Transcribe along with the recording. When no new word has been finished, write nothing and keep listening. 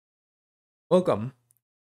Welcome.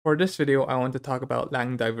 For this video, I want to talk about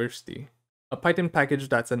LangDiversity, a Python package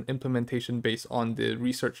that's an implementation based on the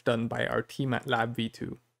research done by our team at Lab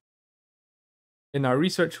V2. In our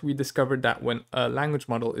research, we discovered that when a language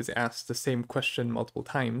model is asked the same question multiple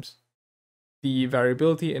times, the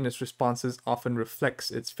variability in its responses often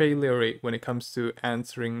reflects its failure rate when it comes to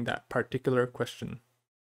answering that particular question.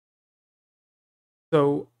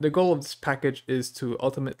 So the goal of this package is to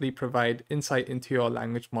ultimately provide insight into your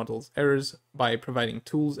language model's errors by providing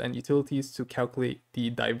tools and utilities to calculate the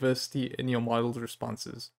diversity in your model's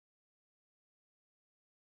responses.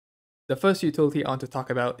 The first utility I want to talk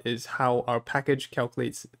about is how our package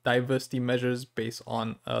calculates diversity measures based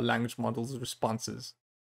on a language model's responses.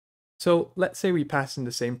 So let's say we pass in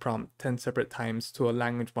the same prompt 10 separate times to a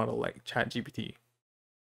language model like ChatGPT.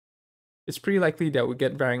 It's pretty likely that we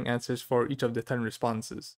get varying answers for each of the 10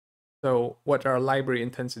 responses. So what our library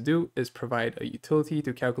intends to do is provide a utility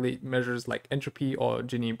to calculate measures like entropy or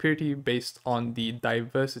Gini impurity based on the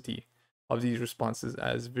diversity of these responses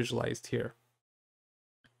as visualized here.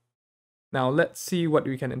 Now let's see what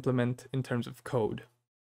we can implement in terms of code.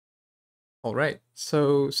 Alright,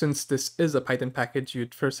 so since this is a Python package,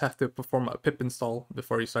 you'd first have to perform a pip install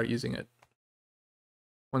before you start using it.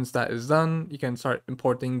 Once that is done, you can start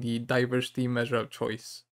importing the diversity measure of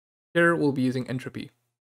choice. Here we'll be using entropy.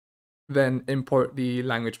 Then import the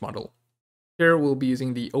language model. Here we'll be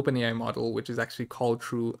using the OpenAI model, which is actually called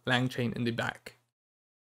through LangChain in the back.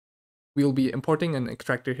 We'll be importing an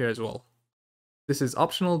extractor here as well. This is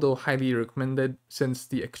optional, though highly recommended, since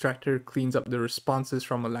the extractor cleans up the responses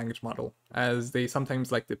from a language model, as they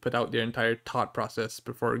sometimes like to put out their entire thought process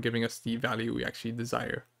before giving us the value we actually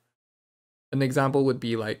desire. An example would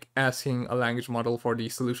be like asking a language model for the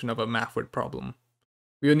solution of a math word problem.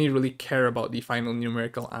 We only really care about the final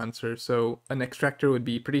numerical answer, so an extractor would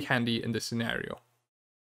be pretty handy in this scenario.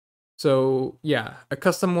 So yeah, a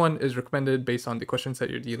custom one is recommended based on the questions that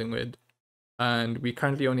you're dealing with, and we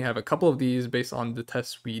currently only have a couple of these based on the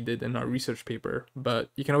tests we did in our research paper, but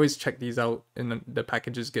you can always check these out in the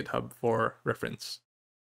package's GitHub for reference.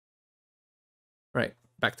 Right,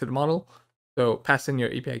 back to the model. So pass in your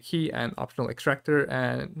API key and optional extractor,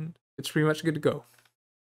 and it's pretty much good to go.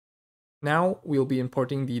 Now we'll be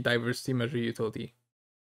importing the diversity measure utility.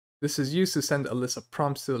 This is used to send a list of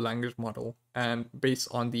prompts to the language model, and based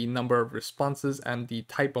on the number of responses and the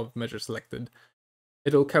type of measure selected,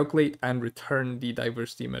 it'll calculate and return the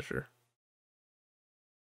diversity measure.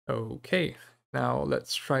 Okay, now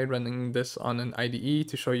let's try running this on an IDE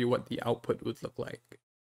to show you what the output would look like.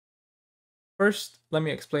 First, let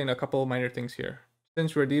me explain a couple minor things here.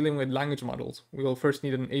 Since we're dealing with language models, we will first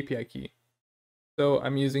need an API key. So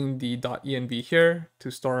I'm using the .env here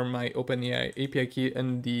to store my OpenAI API key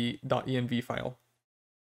in the .env file.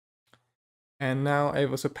 And now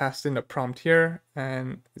I've also passed in a prompt here,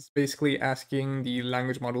 and it's basically asking the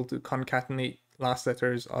language model to concatenate last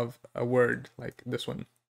letters of a word like this one.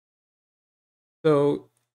 So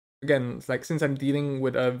again, it's like since I'm dealing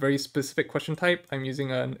with a very specific question type, I'm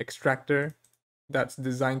using an extractor that's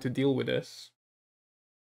designed to deal with this.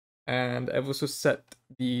 And I've also set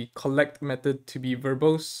the collect method to be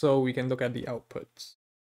verbose so we can look at the outputs.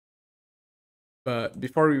 But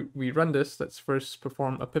before we run this, let's first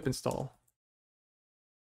perform a pip install.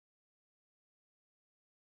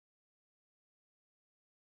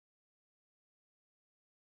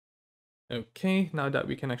 Okay, now that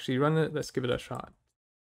we can actually run it, let's give it a shot.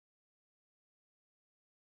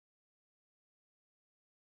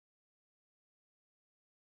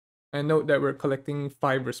 And note that we're collecting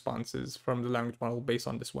 5 responses from the language model based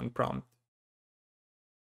on this one prompt.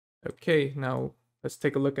 Okay, now let's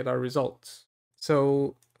take a look at our results.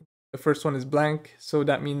 So the first one is blank, so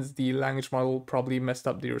that means the language model probably messed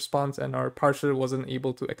up the response and our parser wasn't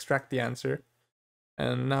able to extract the answer.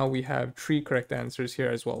 And now we have 3 correct answers here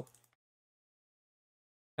as well.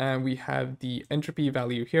 And we have the entropy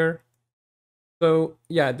value here. So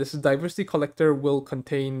yeah, this diversity collector will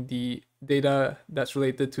contain the data that's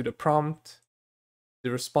related to the prompt, the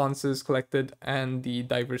responses collected, and the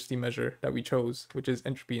diversity measure that we chose, which is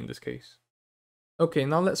entropy in this case. Okay,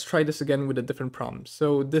 now let's try this again with a different prompt.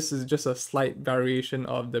 So this is just a slight variation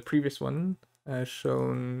of the previous one, as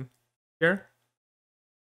shown here.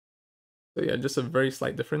 So yeah, just a very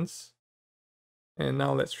slight difference. And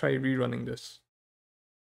now let's try rerunning this.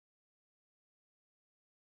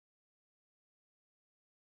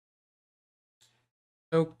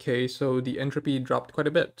 Okay, so the entropy dropped quite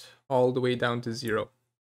a bit, all the way down to 0.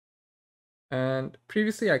 And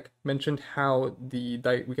previously I mentioned how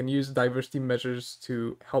we can use diversity measures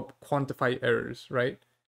to help quantify errors, right?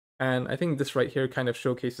 And I think this right here kind of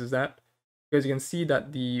showcases that. because you can see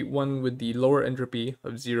that the one with the lower entropy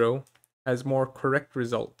of 0 has more correct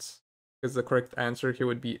results, because the correct answer here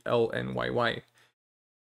would be LNYY.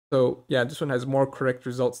 So yeah, this one has more correct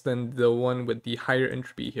results than the one with the higher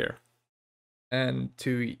entropy here. And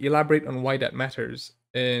to elaborate on why that matters,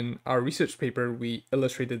 in our research paper, we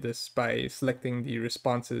illustrated this by selecting the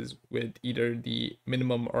responses with either the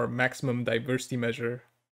minimum or maximum diversity measure,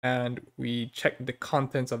 and we checked the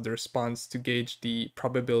contents of the response to gauge the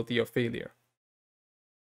probability of failure.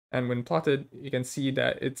 And when plotted, you can see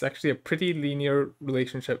that it's actually a pretty linear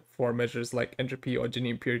relationship for measures like entropy or Gini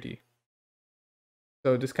impurity.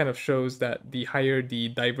 So this kind of shows that the higher the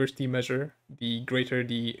diversity measure, the greater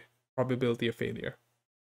the probability of failure.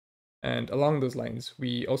 And along those lines,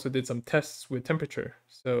 we also did some tests with temperature.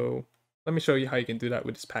 So let me show you how you can do that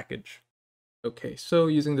with this package. Okay, so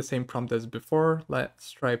using the same prompt as before,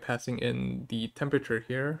 let's try passing in the temperature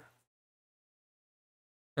here.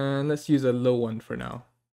 And let's use a low one for now.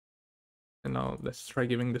 And now let's try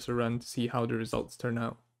giving this a run to see how the results turn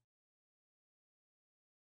out.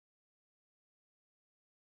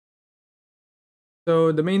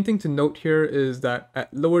 So the main thing to note here is that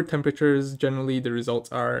at lower temperatures, generally the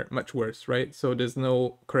results are much worse, right? So there's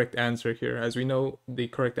no correct answer here. As we know, the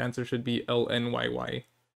correct answer should be LNYY.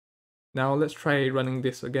 Now let's try running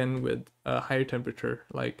this again with a higher temperature,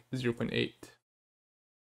 like 0.8.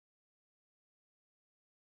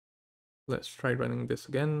 Let's try running this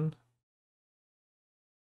again.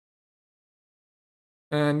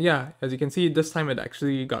 And yeah, as you can see, this time it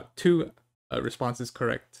actually got two responses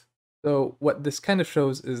correct. So what this kind of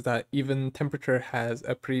shows is that even temperature has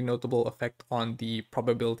a pretty notable effect on the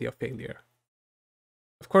probability of failure.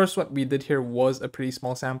 Of course, what we did here was a pretty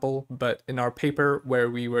small sample, but in our paper where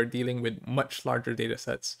we were dealing with much larger data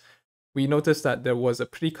sets, we noticed that there was a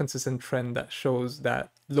pretty consistent trend that shows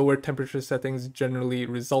that lower temperature settings generally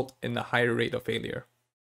result in a higher rate of failure.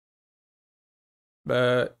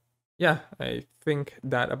 But yeah, I think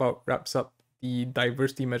that about wraps up the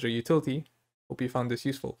diversity measure utility. Hope you found this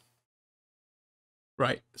useful.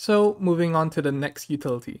 Right, so moving on to the next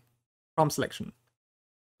utility, prompt selection.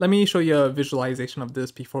 Let me show you a visualization of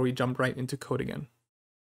this before we jump right into code again.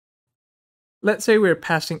 Let's say we're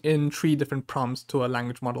passing in 3 different prompts to a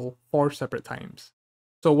language model 4 separate times.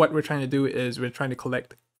 So what we're trying to do is we're trying to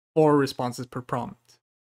collect 4 responses per prompt.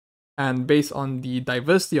 And based on the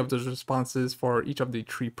diversity of those responses for each of the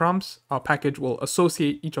 3 prompts, our package will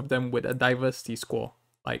associate each of them with a diversity score,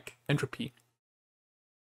 like entropy.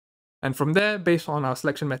 And from there, based on our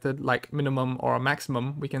selection method, like minimum or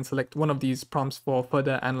maximum, we can select one of these prompts for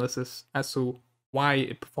further analysis as to why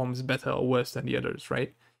it performs better or worse than the others,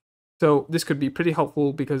 right? So this could be pretty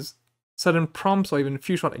helpful because certain prompts or even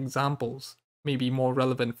few short examples may be more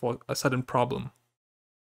relevant for a certain problem.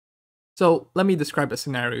 So let me describe a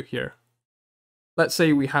scenario here. Let's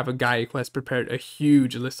say we have a guy who has prepared a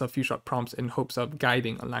huge list of few short prompts in hopes of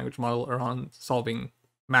guiding a language model around solving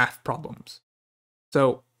math problems.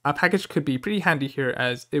 So our package could be pretty handy here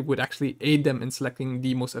as it would actually aid them in selecting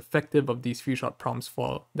the most effective of these few short prompts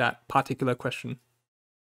for that particular question.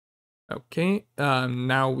 Okay,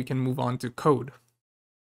 now we can move on to code.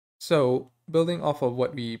 So building off of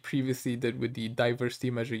what we previously did with the diversity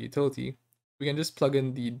measure utility, we can just plug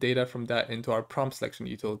in the data from that into our prompt selection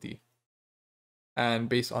utility. And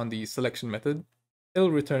based on the selection method, it'll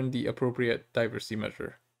return the appropriate diversity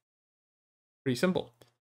measure. Pretty simple.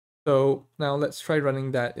 So now let's try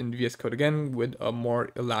running that in VS Code again with a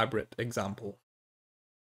more elaborate example.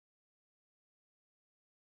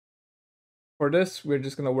 For this, we're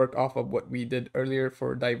just going to work off of what we did earlier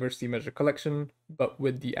for diversity measure collection, but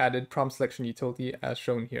with the added prompt selection utility as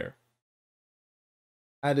shown here.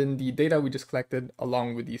 Add in the data we just collected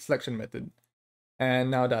along with the selection method.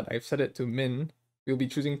 And now that I've set it to min, we'll be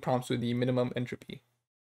choosing prompts with the minimum entropy.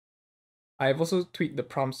 I've also tweaked the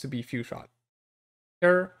prompts to be few shot.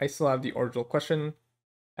 Here, I still have the original question,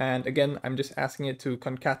 and again, I'm just asking it to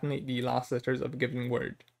concatenate the last letters of a given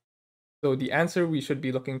word. So the answer we should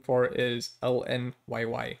be looking for is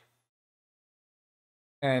LNYY.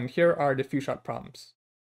 And here are the few shot prompts.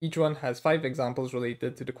 Each one has 5 examples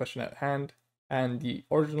related to the question at hand, and the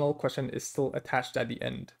original question is still attached at the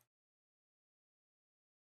end.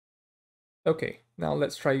 Okay, now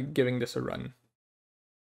let's try giving this a run.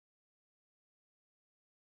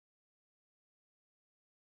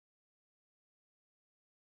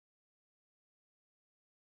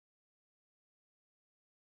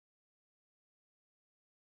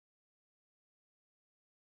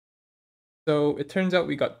 So it turns out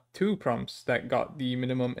we got 2 prompts that got the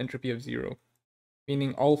minimum entropy of 0,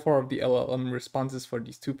 meaning all 4 of the LLM responses for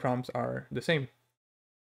these 2 prompts are the same.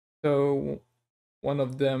 So One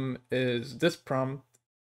of them is this prompt,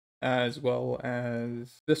 as well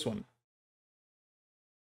as this one.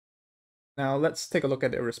 Now let's take a look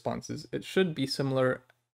at their responses. It should be similar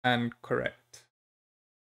and correct.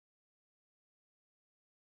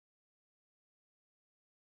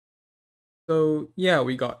 So yeah,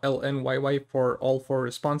 we got LNYY for all 4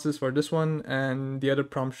 responses for this one, and the other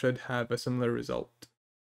prompt should have a similar result.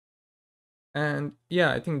 And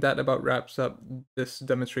yeah, I think that about wraps up this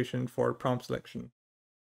demonstration for prompt selection.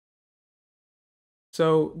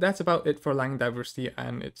 So that's about it for LangDiversity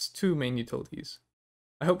and its 2 main utilities.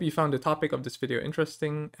 I hope you found the topic of this video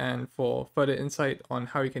interesting, and for further insight on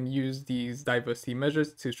how you can use these diversity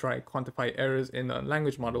measures to try quantify errors in a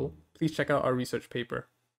language model, please check out our research paper.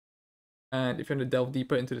 And if you want to delve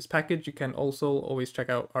deeper into this package, you can also always check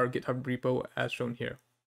out our GitHub repo as shown here.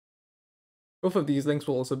 Both of these links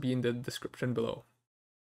will also be in the description below.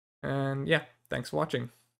 And yeah, thanks for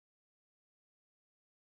watching.